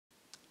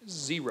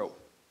Zero.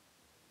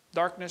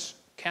 Darkness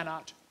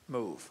cannot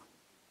move.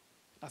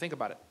 Now think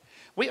about it.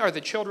 We are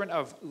the children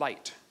of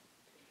light.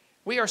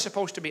 We are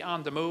supposed to be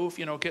on the move,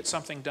 get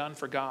something done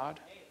for God,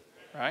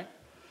 right?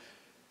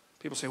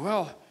 People say,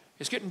 well,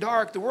 it's getting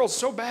dark. The world's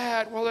so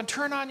bad. Well, then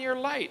turn on your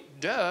light.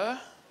 Duh.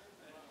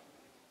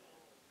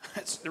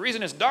 The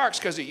reason it's dark is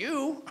because of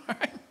you.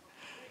 Right?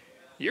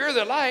 You're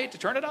the light to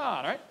turn it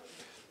on, right?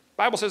 The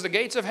Bible says the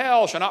gates of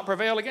hell shall not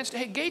prevail against it.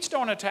 Hey, gates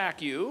don't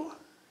attack you.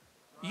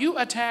 You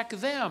attack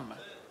them.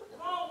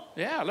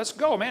 Yeah, let's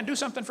go, man. Do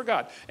something for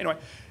God. Anyway,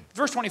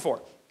 verse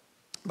 24.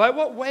 By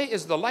what way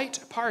is the light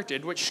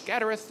parted which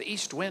scattereth the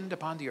east wind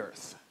upon the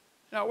earth?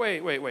 Now,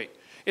 wait.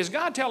 Is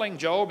God telling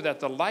Job that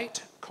the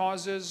light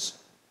causes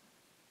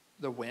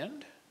the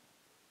wind?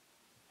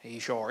 He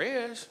sure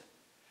is.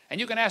 And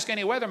you can ask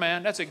any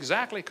weatherman, that's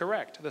exactly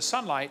correct. The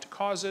sunlight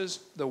causes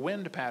the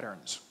wind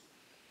patterns.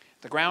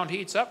 The ground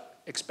heats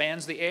up,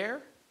 expands the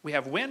air. We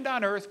have wind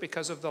on earth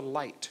because of the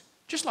light.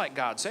 Just like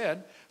God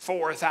said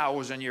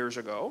 4,000 years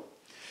ago.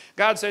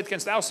 God said,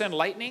 canst thou send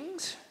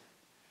lightnings?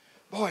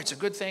 Boy, it's a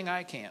good thing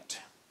I can't.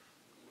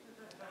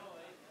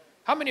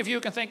 How many of you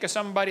can think of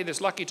somebody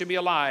that's lucky to be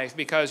alive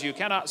because you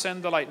cannot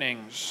send the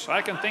lightnings?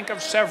 I can think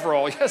of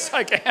several. Yes,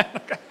 I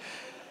can.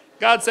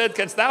 God said,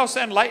 canst thou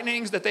send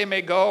lightnings that they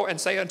may go and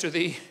say unto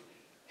thee,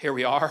 here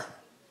we are?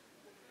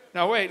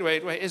 Now, wait.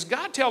 Is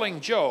God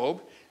telling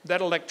Job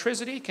that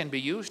electricity can be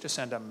used to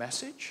send a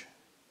message?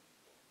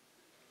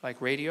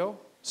 Like radio,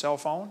 cell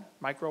phone,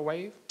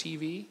 microwave,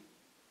 TV?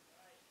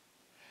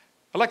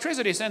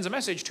 Electricity sends a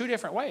message two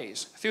different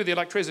ways. Through the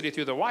electricity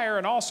through the wire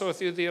and also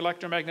through the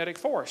electromagnetic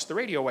force, the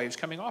radio waves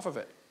coming off of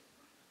it.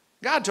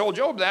 God told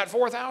Job that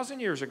 4,000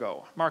 years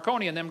ago.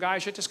 Marconi and them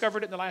guys had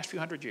discovered it in the last few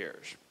hundred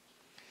years.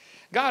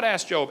 God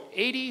asked Job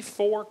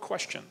 84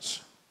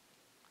 questions.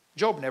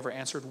 Job never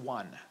answered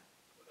one.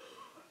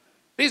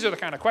 These are the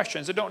kind of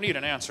questions that don't need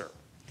an answer.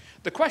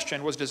 The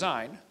question was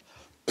designed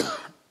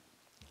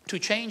to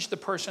change the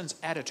person's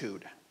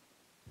attitude.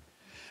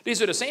 These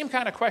are the same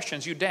kind of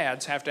questions you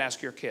dads have to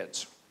ask your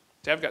kids.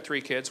 See, I've got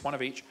 3 kids, one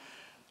of each.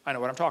 I know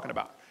what I'm talking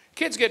about.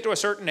 Kids get to a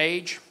certain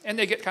age, and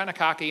they get kind of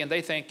cocky, and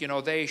they think,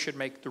 they should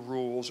make the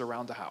rules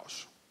around the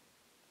house.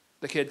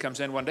 The kid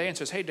comes in one day and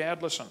says, hey,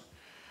 Dad, listen.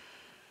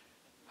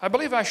 I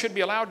believe I should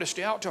be allowed to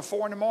stay out till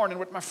 4 in the morning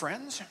with my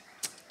friends.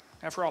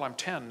 After all, I'm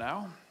 10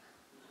 now.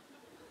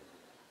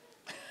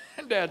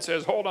 And Dad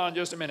says, hold on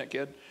just a minute,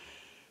 kid.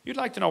 You'd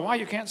like to know why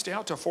you can't stay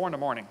out till 4 in the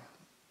morning.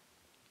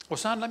 Well,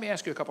 son, let me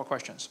ask you a couple of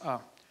questions.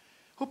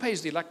 Who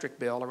pays the electric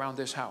bill around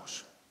this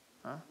house?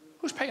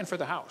 Who's paying for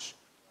the house?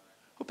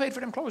 Who paid for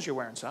them clothes you're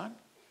wearing, son?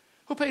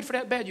 Who paid for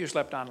that bed you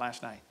slept on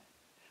last night?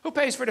 Who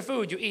pays for the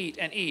food you eat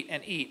and eat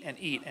and eat and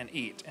eat and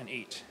eat and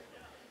eat?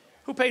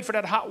 Who paid for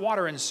that hot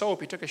water and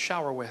soap you took a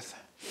shower with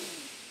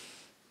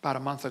about a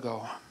month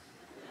ago?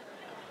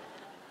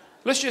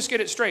 Let's just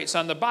get it straight,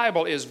 son. The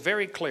Bible is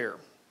very clear.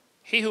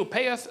 He who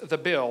payeth the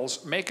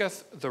bills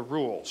maketh the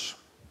rules.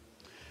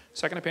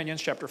 2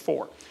 Opinions, chapter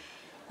 4.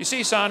 You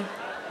see, son,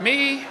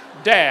 me,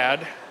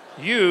 dad,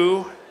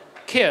 you,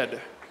 kid.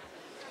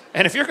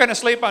 And if you're going to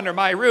sleep under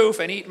my roof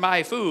and eat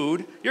my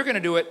food, you're going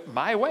to do it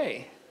my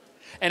way.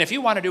 And if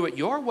you want to do it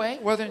your way,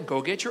 well, then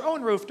go get your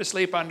own roof to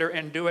sleep under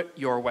and do it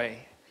your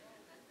way.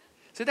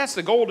 See, that's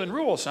the golden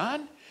rule,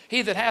 son.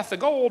 He that hath the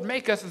gold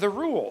maketh the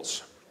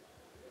rules.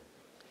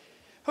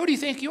 Who do you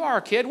think you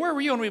are, kid? Where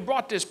were you when we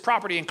bought this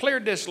property and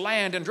cleared this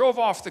land and drove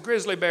off the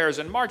grizzly bears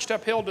and marched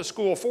uphill to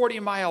school 40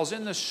 miles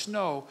in the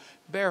snow,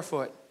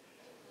 barefoot,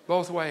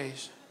 both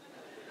ways?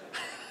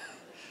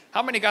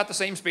 How many got the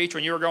same speech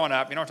when you were growing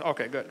up?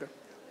 Okay, good.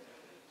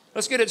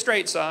 Let's get it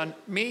straight, son.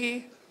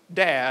 Me,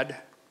 dad,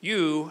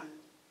 you,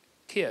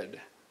 kid.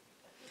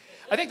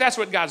 I think that's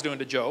what God's doing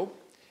to Job.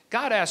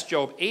 God asked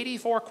Job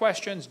 84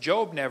 questions.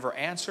 Job never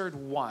answered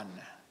one.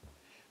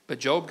 But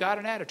Job got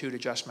an attitude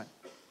adjustment.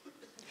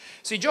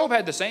 See, Job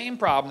had the same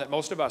problem that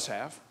most of us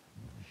have.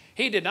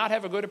 He did not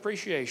have a good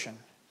appreciation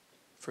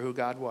for who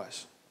God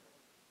was.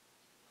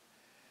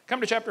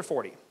 Come to chapter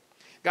 40.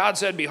 God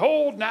said,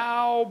 behold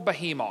now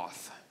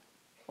Behemoth.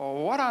 Well,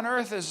 what on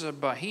earth is a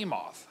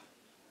behemoth?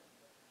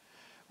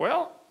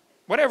 Well,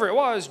 whatever it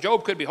was,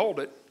 Job could behold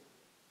it.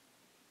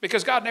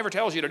 Because God never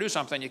tells you to do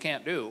something you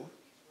can't do.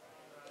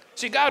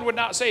 See, God would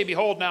not say,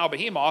 behold now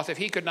Behemoth, if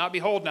he could not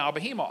behold now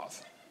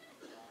Behemoth.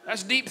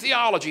 That's deep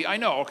theology, I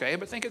know, okay,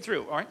 but think it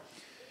through, all right?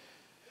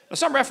 Now,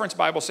 some reference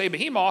Bibles say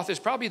Behemoth is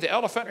probably the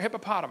elephant or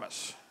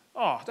hippopotamus.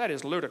 Oh, that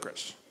is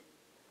ludicrous.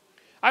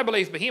 I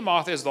believe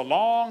Behemoth is the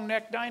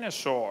long-necked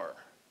dinosaur.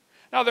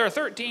 Now, there are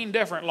 13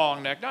 different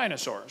long-necked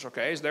dinosaurs,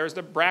 okay? There's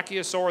the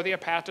Brachiosaurus, the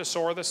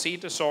apatosaur, the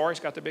cetosaur. He's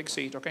got the big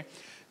seat, okay?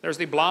 There's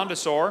the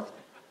blondosaur.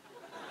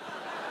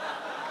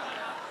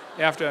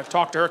 You have to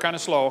talk to her kind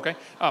of slow, okay?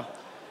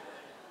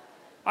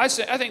 I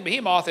think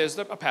Behemoth is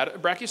the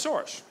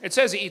Brachiosaurus. It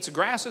says he eats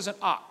grass as an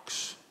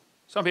ox.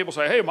 Some people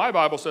say, hey, my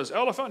Bible says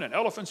elephant and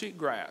elephants eat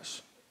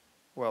grass.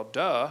 Well,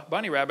 duh,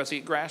 bunny rabbits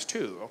eat grass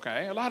too,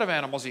 okay? A lot of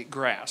animals eat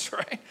grass,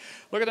 right?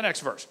 Look at the next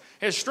verse.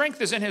 His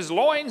strength is in his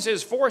loins,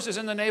 his force is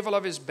in the navel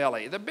of his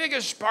belly. The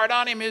biggest part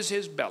on him is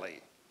his belly.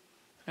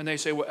 And they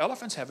say, well,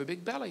 elephants have a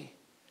big belly.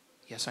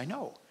 Yes, I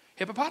know.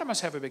 Hippopotamus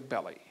have a big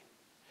belly.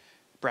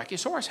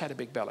 Brachiosaurus had a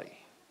big belly.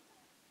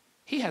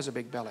 He has a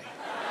big belly.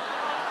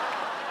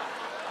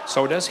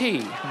 So does he.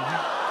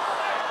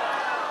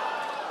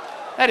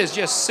 That is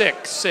just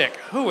sick.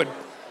 Who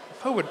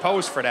would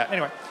pose for that?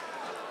 Anyway,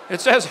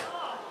 it says,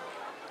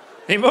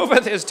 he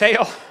moveth his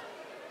tail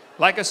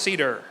like a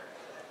cedar.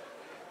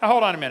 Now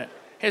hold on a minute.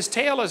 His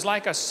tail is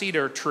like a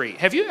cedar tree.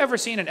 Have you ever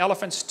seen an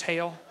elephant's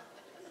tail?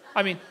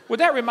 I mean, would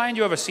that remind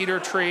you of a cedar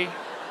tree?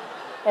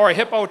 Or a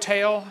hippo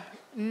tail?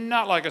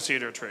 Not like a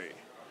cedar tree.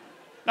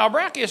 Now,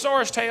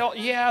 Brachiosaurus tail,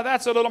 yeah,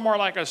 that's a little more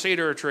like a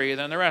cedar tree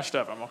than the rest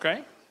of them,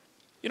 okay?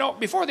 You know,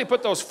 before they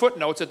put those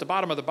footnotes at the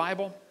bottom of the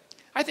Bible,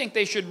 I think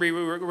they should be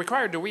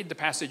required to read the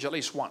passage at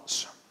least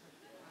once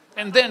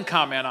and then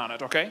comment on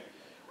it, okay?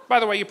 By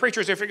the way, you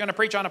preachers, if you're going to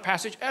preach on a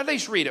passage, at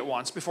least read it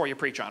once before you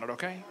preach on it,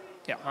 okay?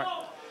 Yeah, all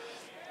right.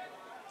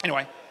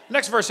 Anyway,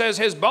 next verse says,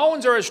 his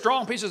bones are as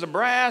strong pieces of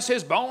brass.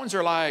 His bones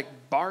are like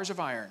bars of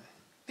iron.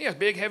 He has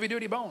big,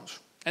 heavy-duty bones,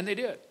 and they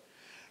did.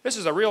 This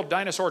is a real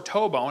dinosaur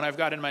toe bone I've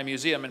got in my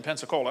museum in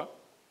Pensacola.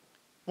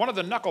 One of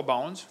the knuckle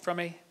bones from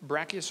a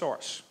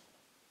Brachiosaurus.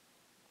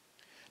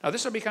 Now,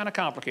 this will be kind of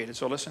complicated,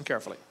 so listen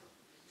carefully.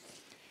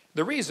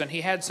 The reason he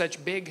had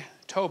such big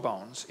toe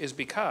bones is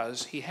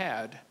because he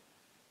had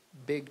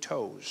big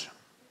toes.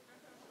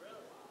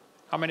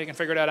 How many can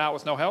figure that out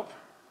with no help?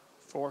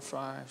 4,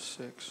 5,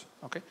 6,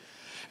 okay.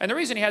 And the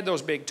reason he had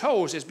those big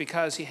toes is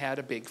because he had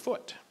a big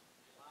foot.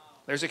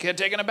 There's a kid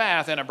taking a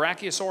bath in a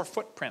brachiosaur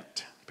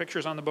footprint.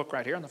 Pictures on the book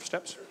right here on the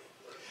steps.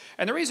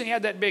 And the reason he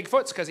had that big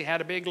foot is because he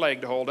had a big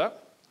leg to hold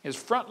up. His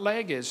front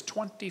leg is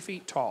 20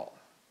 feet tall.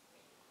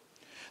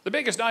 The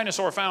biggest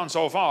dinosaur found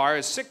so far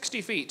is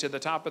 60 feet to the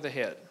top of the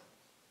head,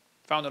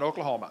 found in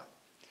Oklahoma.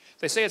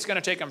 They say it's going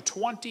to take them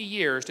 20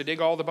 years to dig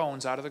all the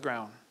bones out of the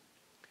ground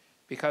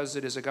because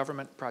it is a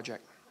government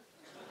project.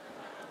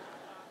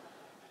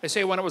 They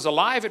say when it was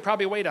alive, it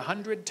probably weighed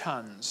 100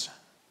 tons.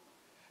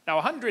 Now,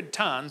 100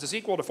 tons is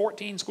equal to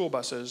 14 school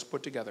buses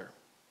put together.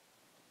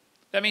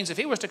 That means if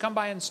he was to come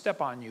by and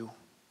step on you,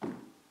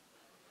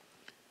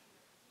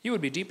 you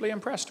would be deeply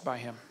impressed by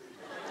him.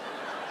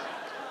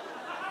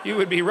 You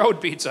would be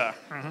road pizza.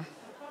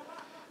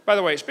 By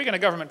the way, speaking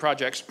of government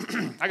projects,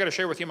 I got to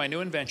share with you my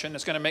new invention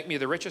that's going to make me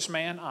the richest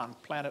man on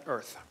planet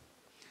Earth.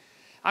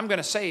 I'm going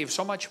to save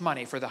so much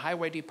money for the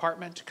highway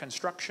department,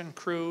 construction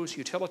crews,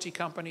 utility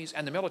companies,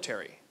 and the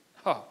military.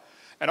 Oh,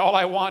 and all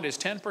I want is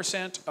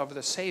 10% of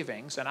the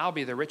savings, and I'll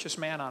be the richest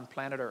man on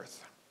planet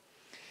Earth.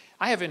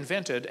 I have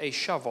invented a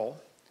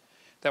shovel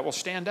that will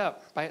stand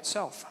up by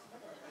itself.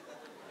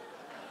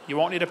 You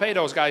won't need to pay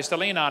those guys to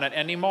lean on it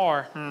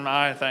anymore.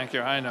 Thank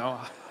you, I know.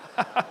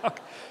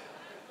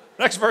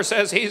 Next verse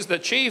says, he's the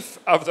chief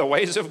of the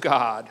ways of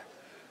God.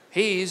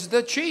 He's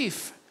the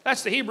chief.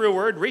 That's the Hebrew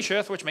word,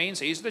 reshith, which means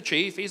he's the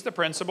chief, he's the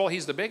principal,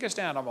 he's the biggest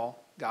animal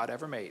God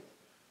ever made.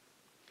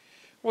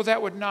 Well,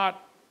 that would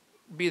not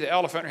be the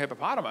elephant or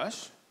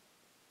hippopotamus.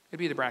 It'd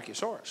be the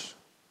Brachiosaurus.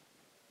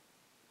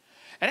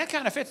 And that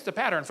kind of fits the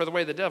pattern for the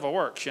way the devil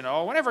works, you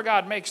know. Whenever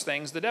God makes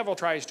things, the devil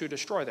tries to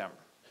destroy them.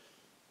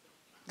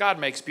 God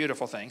makes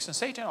beautiful things, and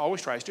Satan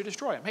always tries to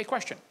destroy them. Hey,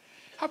 question.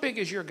 How big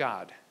is your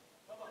God?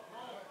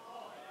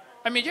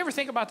 I mean, do you ever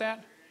think about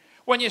that?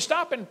 When you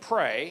stop and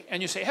pray,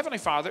 and you say, Heavenly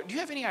Father, do you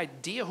have any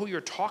idea who you're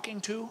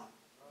talking to?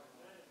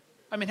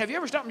 I mean, have you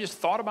ever stopped and just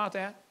thought about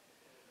that?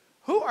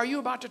 Who are you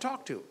about to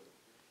talk to?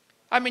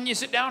 I mean, you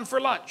sit down for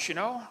lunch, you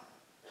know,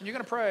 and you're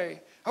going to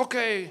pray.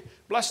 Okay,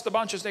 bless the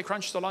bunch as they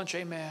crunch the lunch,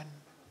 amen.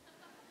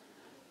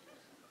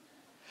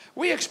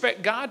 We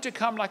expect God to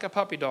come like a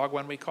puppy dog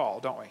when we call,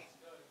 don't we?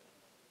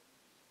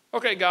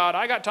 Okay, God,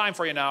 I got time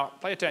for you now.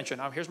 Pay attention.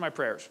 Now, here's my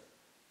prayers.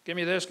 Give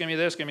me this, give me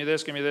this, give me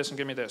this, give me this, and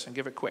give me this, and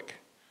give it quick.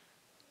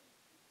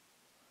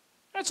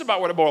 That's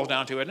about what it boils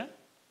down to, isn't it?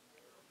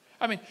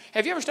 I mean,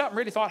 have you ever stopped and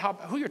really thought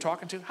who you're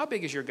talking to? How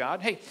big is your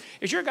God? Hey,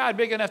 is your God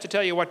big enough to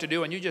tell you what to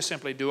do, and you just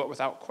simply do it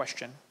without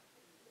question?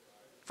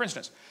 For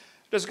instance,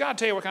 does God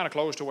tell you what kind of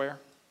clothes to wear?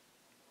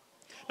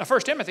 Now,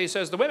 1 Timothy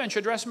says the women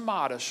should dress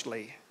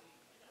modestly.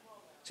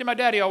 See, my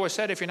daddy always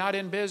said, if you're not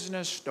in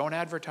business, don't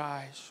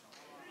advertise.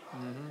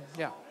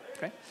 Yeah,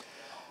 okay.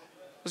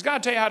 Does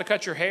God tell you how to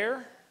cut your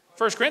hair?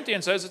 1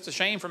 Corinthians says it's a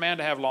shame for man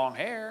to have long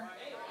hair.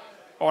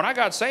 Oh, when I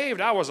got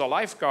saved, I was a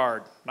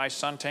lifeguard. Nice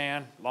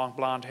suntan, long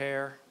blonde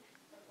hair.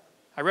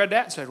 I read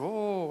that and said,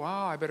 oh,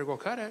 wow, I better go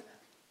cut it.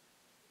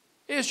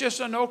 It's just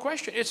a no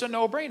question. It's a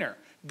no-brainer.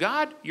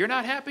 God, you're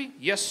not happy?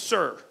 Yes,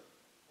 sir.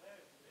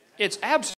 It's absolutely